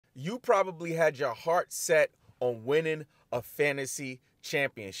you probably had your heart set on winning a fantasy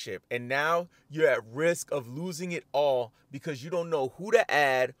championship, and now you're at risk of losing it all because you don't know who to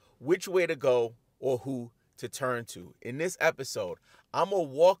add, which way to go, or who to turn to. In this episode, I'm going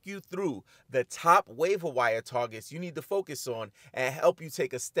to walk you through the top waiver wire targets you need to focus on and help you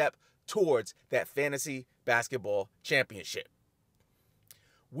take a step towards that fantasy basketball championship.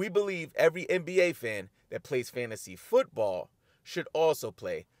 We believe every NBA fan that plays fantasy football should also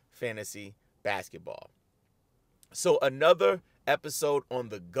play fantasy basketball. So another episode on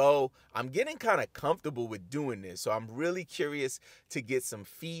the go. I'm getting kind of comfortable with doing this, so I'm really curious to get some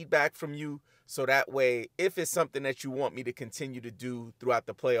feedback from you, so that way, if it's something that you want me to continue to do throughout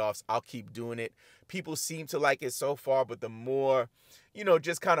the playoffs, I'll keep doing it. People seem to like it so far, but the more,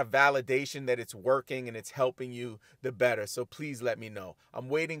 just kind of validation that it's working and it's helping you, the better. So please let me know. I'm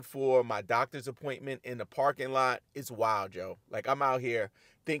waiting for my doctor's appointment in the parking lot. It's wild, Joe. Like, I'm out here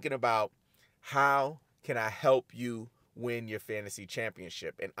thinking about how can I help you win your fantasy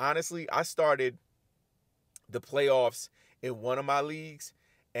championship. And honestly, I started the playoffs in one of my leagues,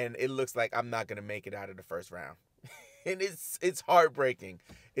 and it looks like I'm not going to make it out of the first round. And it's heartbreaking.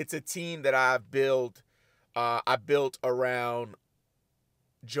 It's a team that I built around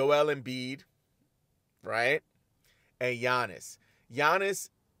Joel Embiid, right? And Giannis. Giannis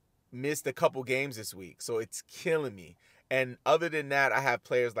missed a couple games this week, so it's killing me. And other than that, I have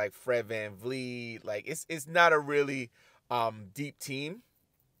players like Fred VanVleet. Like, it's not a really deep team.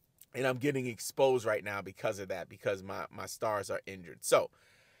 And I'm getting exposed right now because of that, because my stars are injured. So,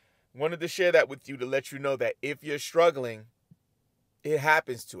 wanted to share that with you to let you know that if you're struggling, it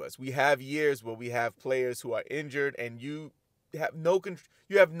happens to us. We have years where we have players who are injured, and you have no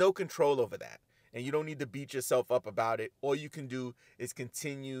control over that. And you don't need to beat yourself up about it. All you can do is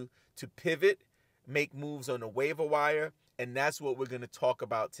continue to pivot, make moves on the waiver wire, and that's what we're going to talk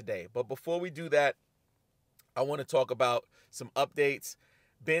about today. But before we do that, I want to talk about some updates.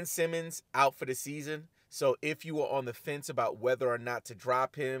 Ben Simmons out for the season. So if you were on the fence about whether or not to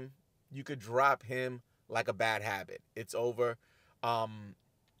drop him, you could drop him like a bad habit. It's over.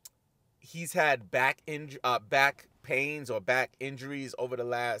 He's had back pains or back injuries over the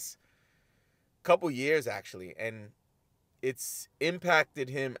last couple years, actually, and it's impacted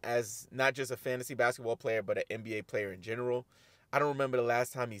him as not just a fantasy basketball player, but an NBA player in general. I don't remember the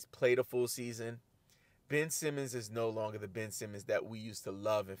last time he's played a full season. Ben Simmons is no longer the Ben Simmons that we used to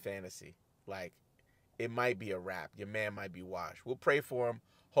love in fantasy. Like, it might be a wrap. Your man might be washed. We'll pray for him.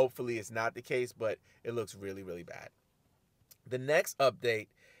 Hopefully it's not the case, but it looks really, really bad. The next update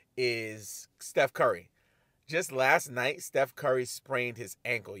is Steph Curry. Just last night, Steph Curry sprained his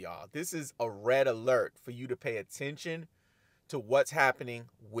ankle, y'all. This is a red alert for you to pay attention to what's happening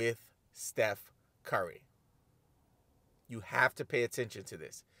with Steph Curry. You have to pay attention to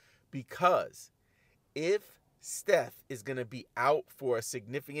this, because if Steph is going to be out for a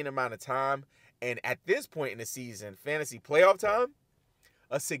significant amount of time, and at this point in the season, fantasy playoff time,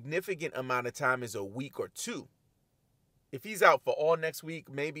 a significant amount of time is a week or two. If he's out for all next week,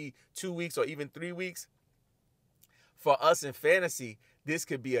 maybe 2 weeks or even 3 weeks, for us in fantasy, this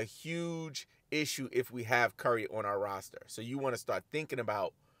could be a huge issue if we have Curry on our roster. So you want to start thinking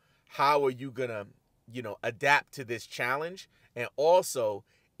about how are you going to, adapt to this challenge? And also,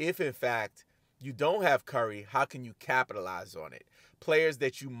 if in fact you don't have Curry, how can you capitalize on it? Players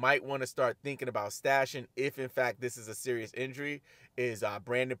that you might want to start thinking about stashing if in fact this is a serious injury is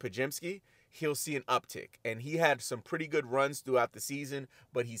Brandon Pajemski. He'll see an uptick. And he had some pretty good runs throughout the season,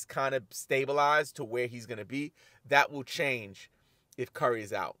 but he's kind of stabilized to where he's going to be. That will change if Curry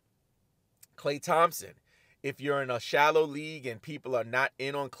is out. Klay Thompson. If you're in a shallow league and people are not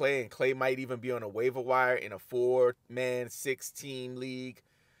in on Klay, and Klay might even be on a waiver wire in a 4-man, 6-team league,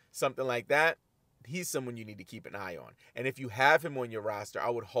 something like that, he's someone you need to keep an eye on. And if you have him on your roster, I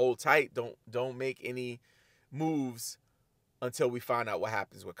would hold tight. Don't make any moves until we find out what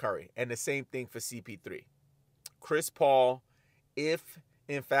happens with Curry. And the same thing for CP3. Chris Paul, if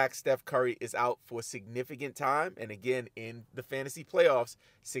in fact Steph Curry is out for significant time, and again, in the fantasy playoffs,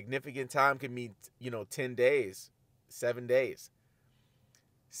 significant time can mean, 10 days, 7 days.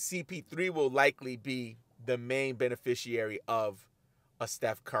 CP3 will likely be the main beneficiary of a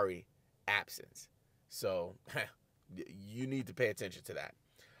Steph Curry absence. So you need to pay attention to that.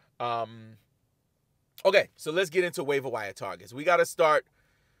 Okay, so let's get into waiver wire targets. We got to start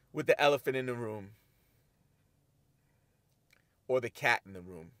with the elephant in the room, or the cat in the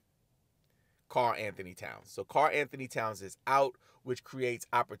room, Karl-Anthony Towns. So Karl-Anthony Towns is out, which creates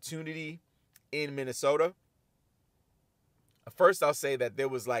opportunity in Minnesota. First, I'll say that there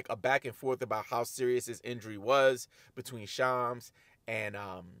was like a back and forth about how serious his injury was between Shams and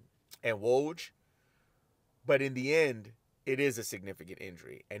and Woj. But in the end, it is a significant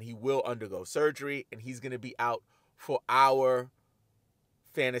injury, and he will undergo surgery, and he's going to be out for our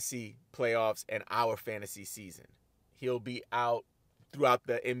fantasy playoffs and our fantasy season. He'll be out throughout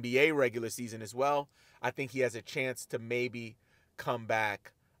the NBA regular season as well. I think he has a chance to maybe come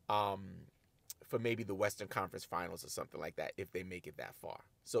back for maybe the Western Conference Finals or something like that if they make it that far.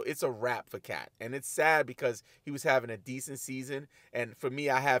 So it's a wrap for Cat. And it's sad because he was having a decent season. And for me,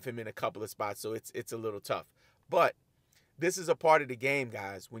 I have him in a couple of spots, so it's a little tough. But this is a part of the game,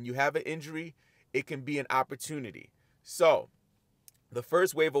 guys. When you have an injury, it can be an opportunity. So the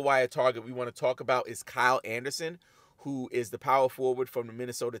first waiver wire target we want to talk about is Kyle Anderson, who is the power forward from the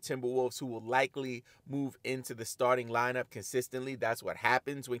Minnesota Timberwolves, who will likely move into the starting lineup consistently. That's what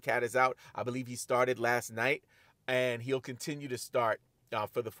happens when Cat is out. I believe he started last night, and he'll continue to start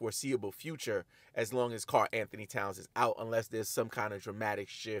for the foreseeable future as long as Karl-Anthony Towns is out, unless there's some kind of dramatic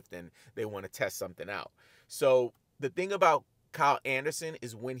shift and they want to test something out. So the thing about Kyle Anderson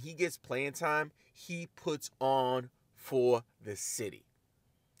is when he gets playing time, he puts on for the city.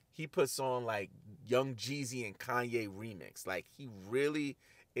 He puts on like Young Jeezy and Kanye remix. Like, he really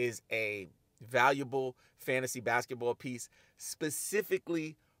is a valuable fantasy basketball piece,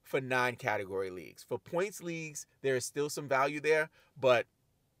 specifically for 9-category leagues. For points leagues, there is still some value there, but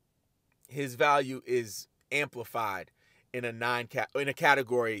his value is amplified in a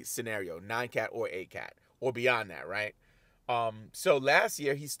category scenario, 9-cat or 8-cat or beyond that, right? So last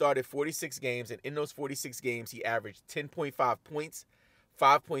year he started 46 games, and in those 46 games he averaged 10.5 points,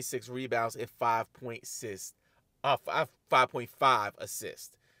 5.6 rebounds, and 5.5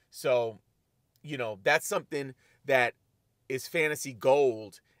 assists. So, that's something that is fantasy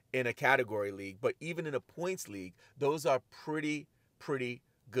gold in a category league, but even in a points league, those are pretty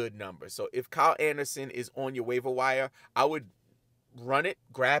good numbers. So if Kyle Anderson is on your waiver wire, I would run it,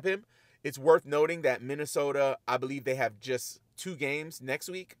 grab him. It's worth noting that Minnesota, I believe they have just 2 games next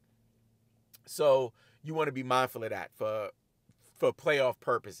week. So you want to be mindful of that for playoff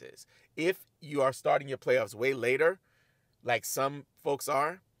purposes. If you are starting your playoffs way later, like some folks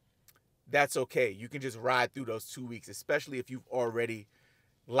are, that's okay. You can just ride through those 2 weeks, especially if you've already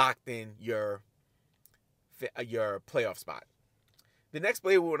locked in your playoff spot. The next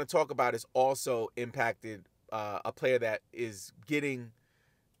player we want to talk about is also impacted, a player that is getting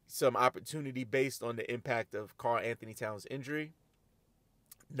some opportunity based on the impact of Karl-Anthony Towns' injury,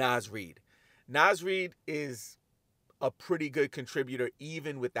 Naz Reid. Naz Reid is a pretty good contributor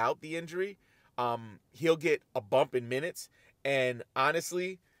even without the injury. He'll get a bump in minutes, and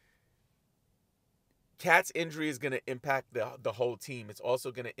honestly, Cat's injury is going to impact the whole team. It's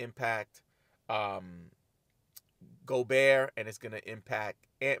also going to impact Gobert, and it's going to impact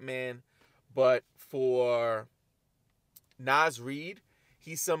Ant-Man. But for Naz Reid,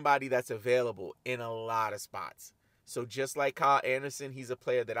 he's somebody that's available in a lot of spots. So just like Kyle Anderson, he's a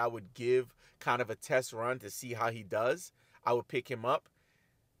player that I would give kind of a test run to see how he does. I would pick him up,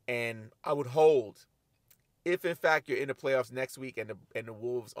 and I would hold. If, in fact, you're in the playoffs next week and the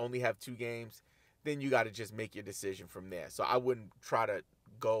Wolves only have 2 games, then you got to just make your decision from there. So I wouldn't try to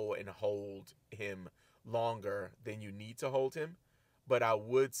go and hold him longer than you need to hold him. But I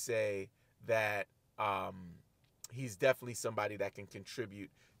would say that he's definitely somebody that can contribute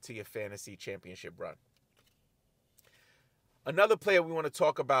to your fantasy championship run. Another player we want to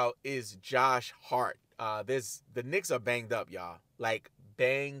talk about is Josh Hart. The Knicks are banged up, y'all. Like,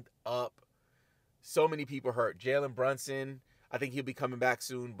 banged up. So many people hurt. Jalen Brunson, I think he'll be coming back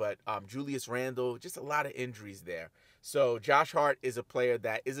soon, but Julius Randle, just a lot of injuries there. So Josh Hart is a player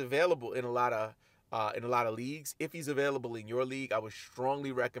that is available in a lot of leagues. If he's available in your league, I would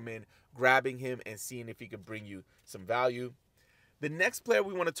strongly recommend grabbing him and seeing if he can bring you some value. The next player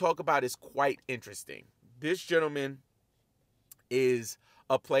we want to talk about is quite interesting. This gentleman is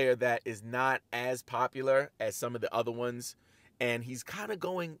a player that is not as popular as some of the other ones, and he's kind of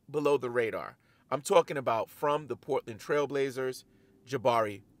going below the radar. I'm talking about from the Portland Trailblazers,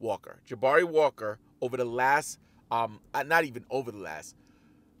 Jabari Walker. Jabari Walker, over the last, not even over the last,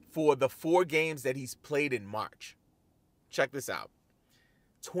 for the 4 games that he's played in March. Check this out.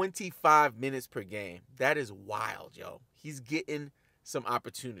 25 minutes per game. That is wild, yo. He's getting some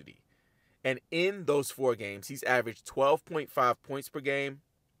opportunity. And in those 4 games, he's averaged 12.5 points per game,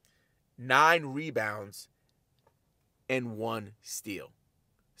 9 rebounds, and 1 steal.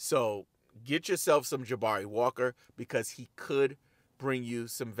 So get yourself some Jabari Walker because he could bring you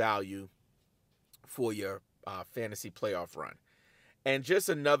some value for your fantasy playoff run. And just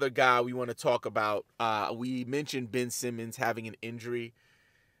another guy we want to talk about, we mentioned Ben Simmons having an injury.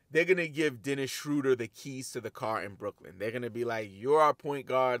 they're going to give Dennis Schroeder the keys to the car in Brooklyn. They're going to be like, you're our point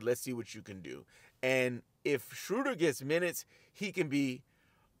guard. Let's see what you can do. And if Schroeder gets minutes, he can be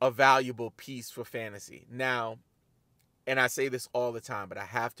a valuable piece for fantasy. Now, and I say this all the time, but I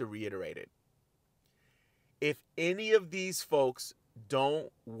have to reiterate it. If any of these folks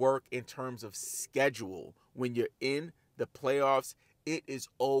don't work in terms of schedule when you're in the playoffs, it is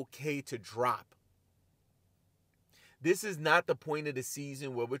okay to drop. This is not the point of the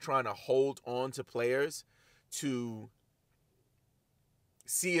season where we're trying to hold on to players to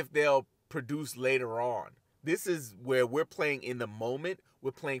see if they'll produce later on. This is where we're playing in the moment.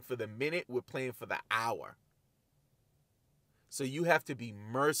 We're playing for the minute. We're playing for the hour. So you have to be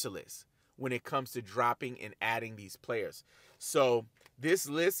merciless when it comes to dropping and adding these players. So this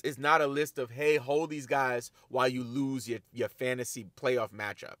list is not a list of, hey, hold these guys while you lose your fantasy playoff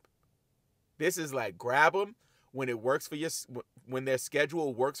matchup. This is like, grab them when it works for when their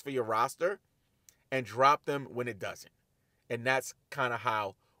schedule works for your roster, and drop them when it doesn't. And that's kind of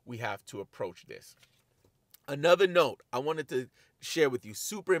how we have to approach this. Another note I wanted to share with you,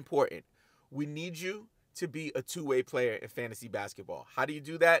 super important. We need you to be a two-way player in fantasy basketball. How do you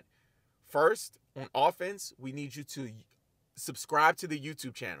do that? First, on offense, we need you to subscribe to the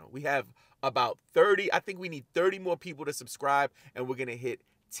YouTube channel. We have about 30, I think we need 30 more people to subscribe, and we're going to hit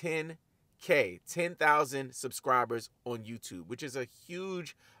 10,000 subscribers on YouTube, which is a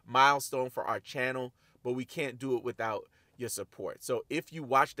huge milestone for our channel, but we can't do it without your support. So if you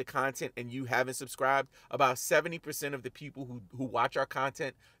watch the content and you haven't subscribed, about 70% of the people who watch our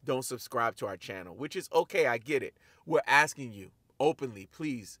content don't subscribe to our channel, which is okay. I get it. We're asking you openly,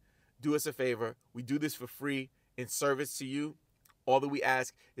 please do us a favor. We do this for free in service to you. All that we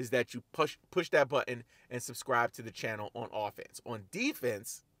ask is that you push that button and subscribe to the channel on offense. On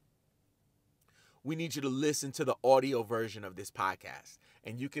defense, we need you to listen to the audio version of this podcast,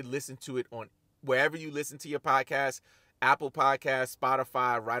 and you can listen to it on wherever you listen to your podcast, Apple Podcasts,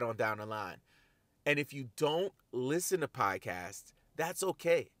 Spotify, right on down the line. And if you don't listen to podcasts, that's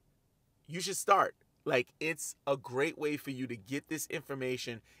okay. You should start. Like, it's a great way for you to get this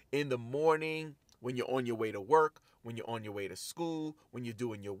information in the morning, when you're on your way to work, when you're on your way to school, when you're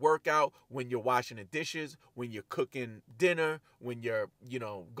doing your workout, when you're washing the dishes, when you're cooking dinner, when you're,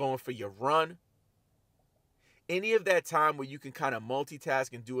 going for your run. Any of that time where you can kind of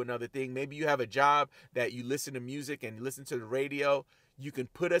multitask and do another thing. Maybe you have a job that you listen to music and listen to the radio. You can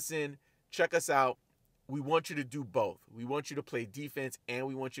put us in, check us out. We want you to do both. We want you to play defense and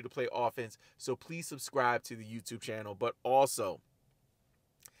we want you to play offense. So please subscribe to the YouTube channel, but also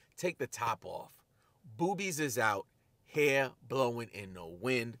take the top off. Boobies is out, hair blowing in the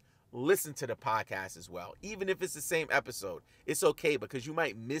wind. Listen to the podcast as well. Even if it's the same episode, it's okay because you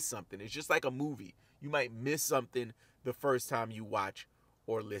might miss something. It's just like a movie. You might miss something the first time you watch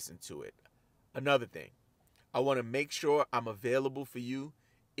or listen to it. Another thing, I want to make sure I'm available for you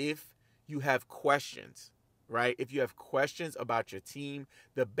if you have questions, right? If you have questions about your team,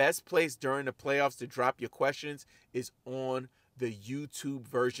 the best place during the playoffs to drop your questions is on the YouTube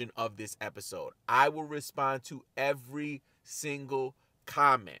version of this episode. I will respond to every single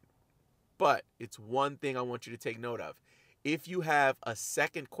comment. But it's one thing I want you to take note of. If you have a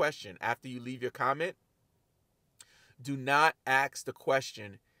second question after you leave your comment, do not ask the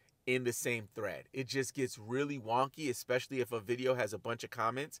question in the same thread. It just gets really wonky, especially if a video has a bunch of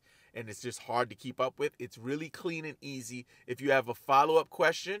comments and it's just hard to keep up with. It's really clean and easy if you have a follow-up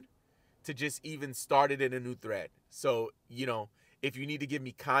question to just even start it in a new thread. So, if you need to give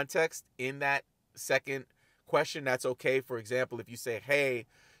me context in that second question, that's okay. For example, if you say, hey,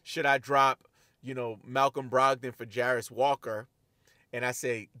 should I drop, Malcolm Brogdon for Jarris Walker? And I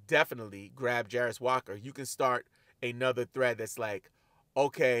say, definitely grab Jarris Walker. You can start another thread that's like,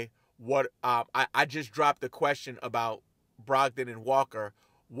 okay, I just dropped the question about Brogdon and Walker.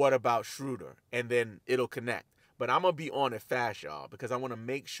 What about Schroeder? And then it'll connect. But I'm going to be on it fast, y'all, because I want to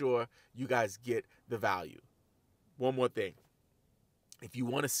make sure you guys get the value. One more thing. If you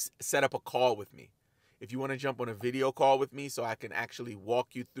want to set up a call with me, if you want to jump on a video call with me so I can actually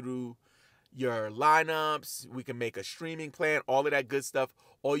walk you through your lineups, we can make a streaming plan, all of that good stuff,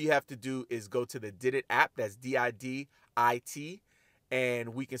 all you have to do is go to the Did It app, that's DIDIT,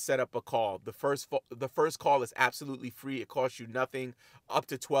 and we can set up a call. The first call is absolutely free. It costs you nothing, up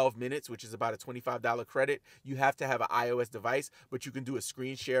to 12 minutes, which is about a $25 credit. You have to have an iOS device, but you can do a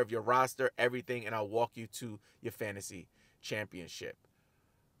screen share of your roster, everything, and I'll walk you to your fantasy championship.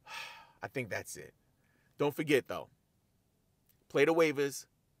 I think that's it. Don't forget, though, play the waivers,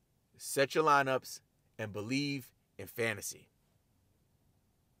 set your lineups, and believe in fantasy.